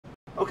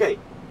Okay,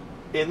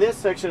 in this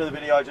section of the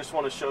video, I just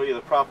want to show you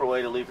the proper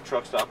way to leave a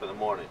truck stop in the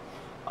morning.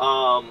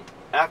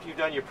 After you've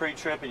done your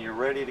pre-trip and you're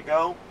ready to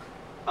go,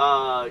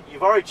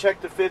 you've already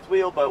checked the fifth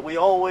wheel, but we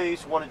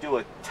always want to do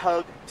a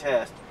tug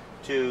test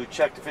to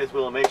check the fifth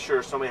wheel and make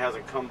sure somebody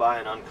hasn't come by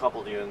and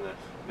uncoupled you in the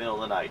middle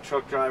of the night.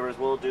 Truck drivers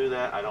will do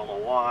that. I don't know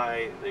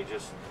why.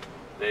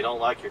 They don't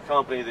like your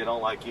company, they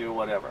don't like you,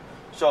 whatever.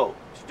 So,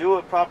 to do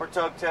a proper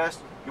tug test,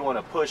 you want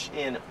to push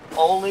in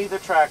only the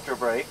tractor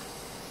brake.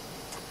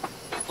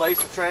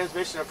 Place the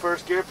transmission in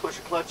first gear, push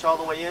the clutch all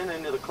the way in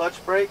into the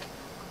clutch brake,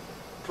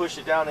 push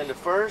it down into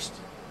first,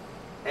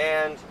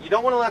 and you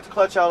don't want to let the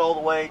clutch out all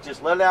the way,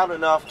 just let it out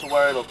enough to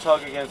where it'll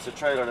tug against the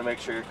trailer to make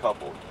sure you're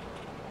coupled.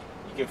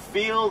 You can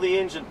feel the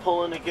engine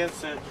pulling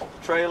against the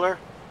trailer.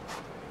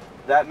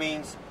 That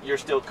means you're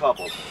still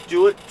coupled.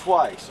 Do it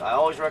twice. I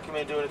always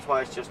recommend doing it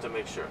twice just to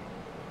make sure.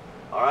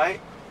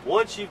 Alright?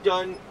 Once you've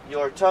done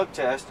your tug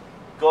test,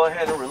 go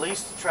ahead and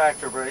release the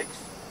tractor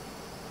brakes.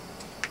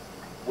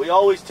 We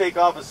always take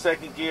off in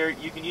second gear.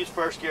 You can use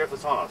first gear if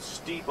it's on a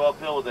steep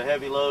uphill with a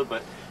heavy load,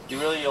 but you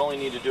really only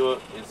need to do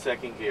it in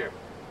second gear.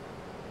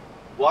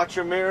 Watch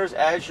your mirrors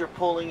as you're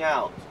pulling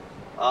out.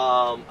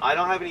 I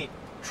don't have any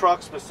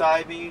trucks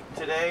beside me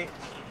today,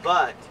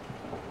 but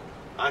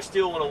I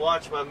still want to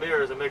watch my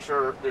mirrors and make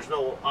sure there's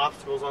no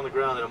obstacles on the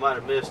ground that I might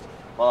have missed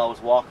while I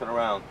was walking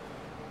around.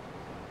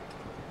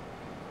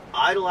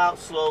 Idle out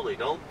slowly.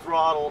 Don't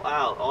throttle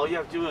out. All you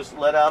have to do is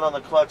let out on the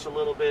clutch a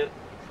little bit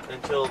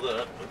until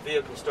the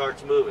vehicle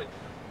starts moving.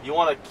 You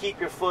want to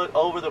keep your foot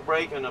over the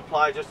brake and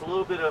apply just a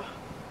little bit of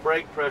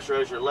brake pressure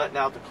as you're letting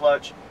out the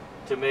clutch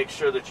to make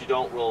sure that you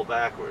don't roll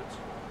backwards.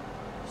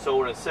 So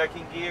we're in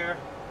second gear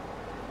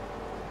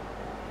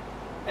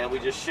and we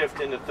just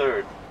shift into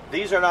third.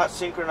 These are not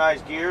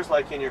synchronized gears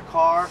like in your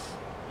car.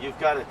 You've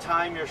got to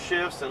time your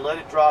shifts and let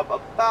it drop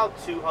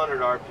about 200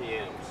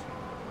 RPMs.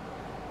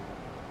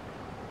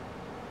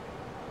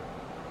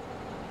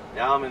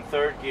 Now I'm in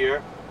third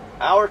gear.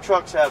 Our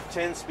trucks have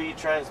 10-speed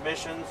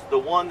transmissions. The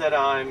one that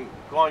I'm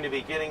going to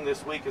be getting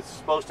this week is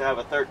supposed to have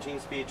a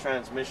 13-speed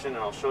transmission, and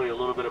I'll show you a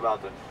little bit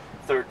about the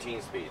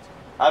 13 speeds.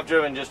 I've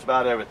driven just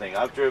about everything.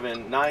 I've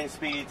driven 9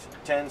 speeds,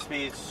 10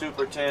 speeds,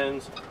 super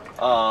 10s.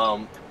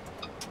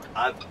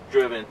 I've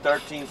driven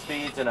 13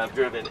 speeds, and I've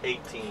driven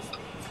 18 speeds.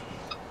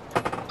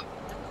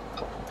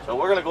 So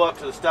we're going to go up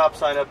to the stop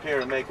sign up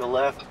here and make a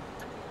left,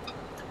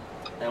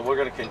 and we're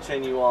going to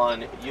continue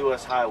on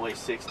US Highway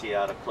 60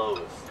 out of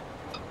Clovis.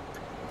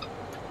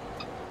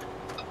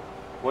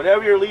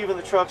 Whenever you're leaving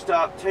the truck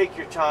stop, take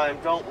your time.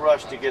 Don't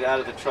rush to get out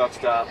of the truck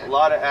stop. A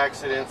lot of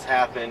accidents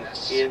happen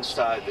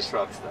inside the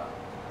truck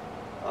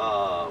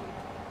stop.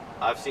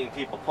 I've seen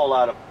people pull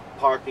out of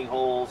parking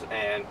holes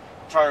and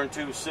turn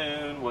too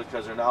soon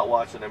because they're not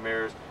watching their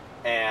mirrors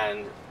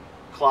and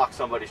clock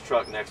somebody's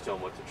truck next to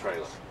them with the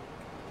trailer.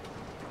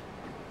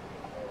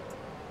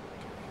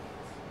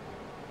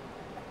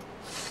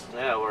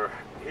 Now we're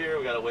here.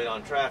 We've got to wait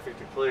on traffic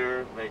to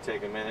clear. It may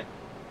take a minute.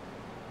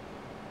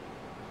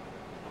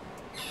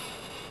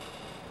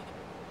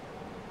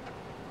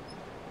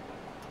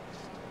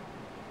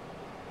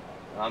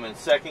 I'm in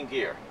second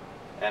gear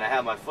and I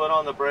have my foot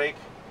on the brake.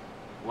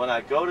 When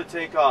I go to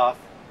take off,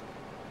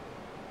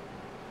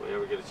 if we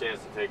ever get a chance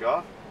to take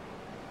off,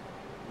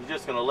 you're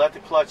just going to let the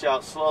clutch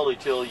out slowly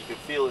till you can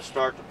feel it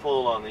start to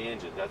pull on the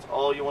engine. That's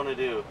all you want to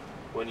do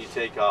when you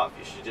take off.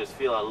 You should just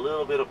feel a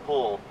little bit of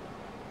pull,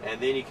 and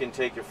then you can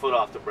take your foot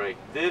off the brake.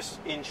 This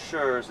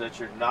ensures that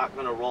you're not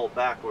going to roll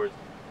backwards,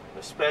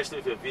 especially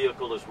if a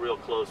vehicle is real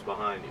close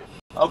behind you.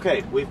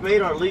 Okay, we've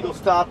made our legal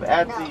stop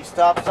at the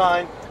stop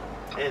sign,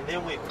 and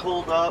then we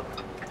pulled up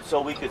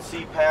so we could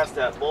see past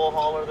that bull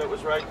hauler that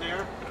was right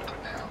there.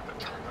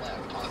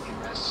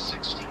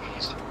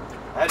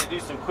 I had to do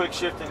some quick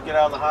shifting to get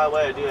out on the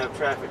highway. I do have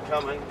traffic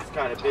coming. It's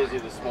kind of busy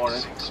this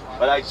morning.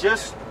 But I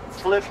just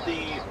flipped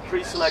the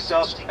pre-select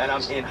up and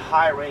I'm in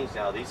high range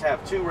now. These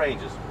have two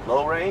ranges.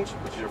 Low range,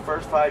 which is your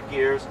first 5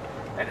 gears,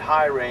 and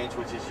high range,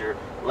 which is your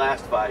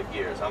last 5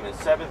 gears. I'm in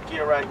 7th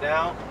gear right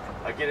now.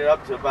 I get it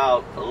up to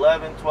about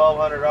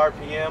 1200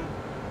 RPM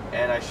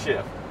and I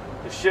shift.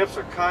 The shifts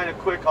are kind of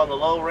quick on the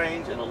low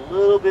range and a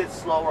little bit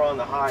slower on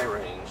the high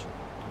range.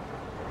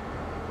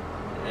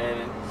 And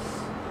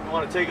you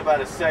want to take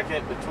about a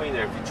second between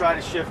there. If you try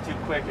to shift too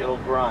quick, it'll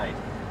grind.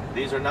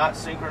 These are not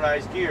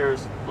synchronized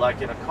gears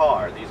like in a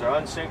car. These are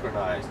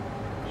unsynchronized.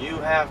 You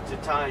have to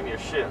time your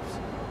shifts.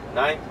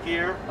 9th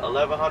gear,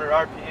 1100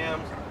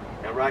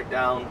 RPMs, and right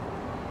down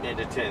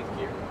into 10th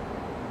gear.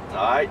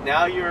 Alright,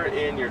 now you're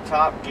in your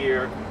top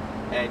gear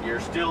and you're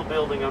still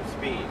building up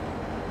speed.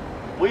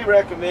 We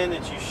recommend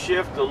that you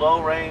shift the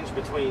low range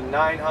between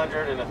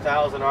 900 and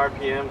 1000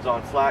 RPMs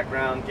on flat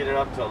ground. Get it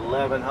up to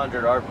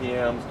 1100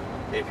 RPMs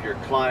if you're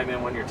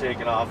climbing when you're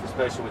taking off,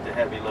 especially with the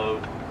heavy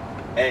load.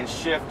 And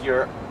shift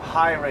your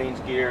high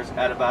range gears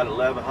at about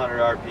 1100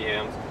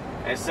 RPMs.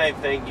 And same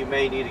thing, you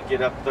may need to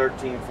get up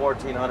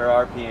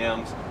 1400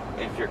 RPMs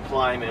if you're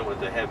climbing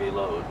with a heavy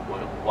load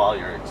while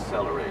you're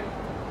accelerating.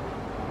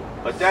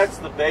 But that's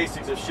the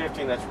basics of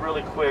shifting. That's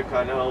really quick,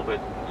 I know, but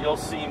you'll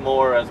see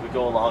more as we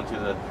go along to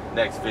the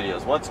next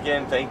videos. Once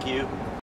again, thank you.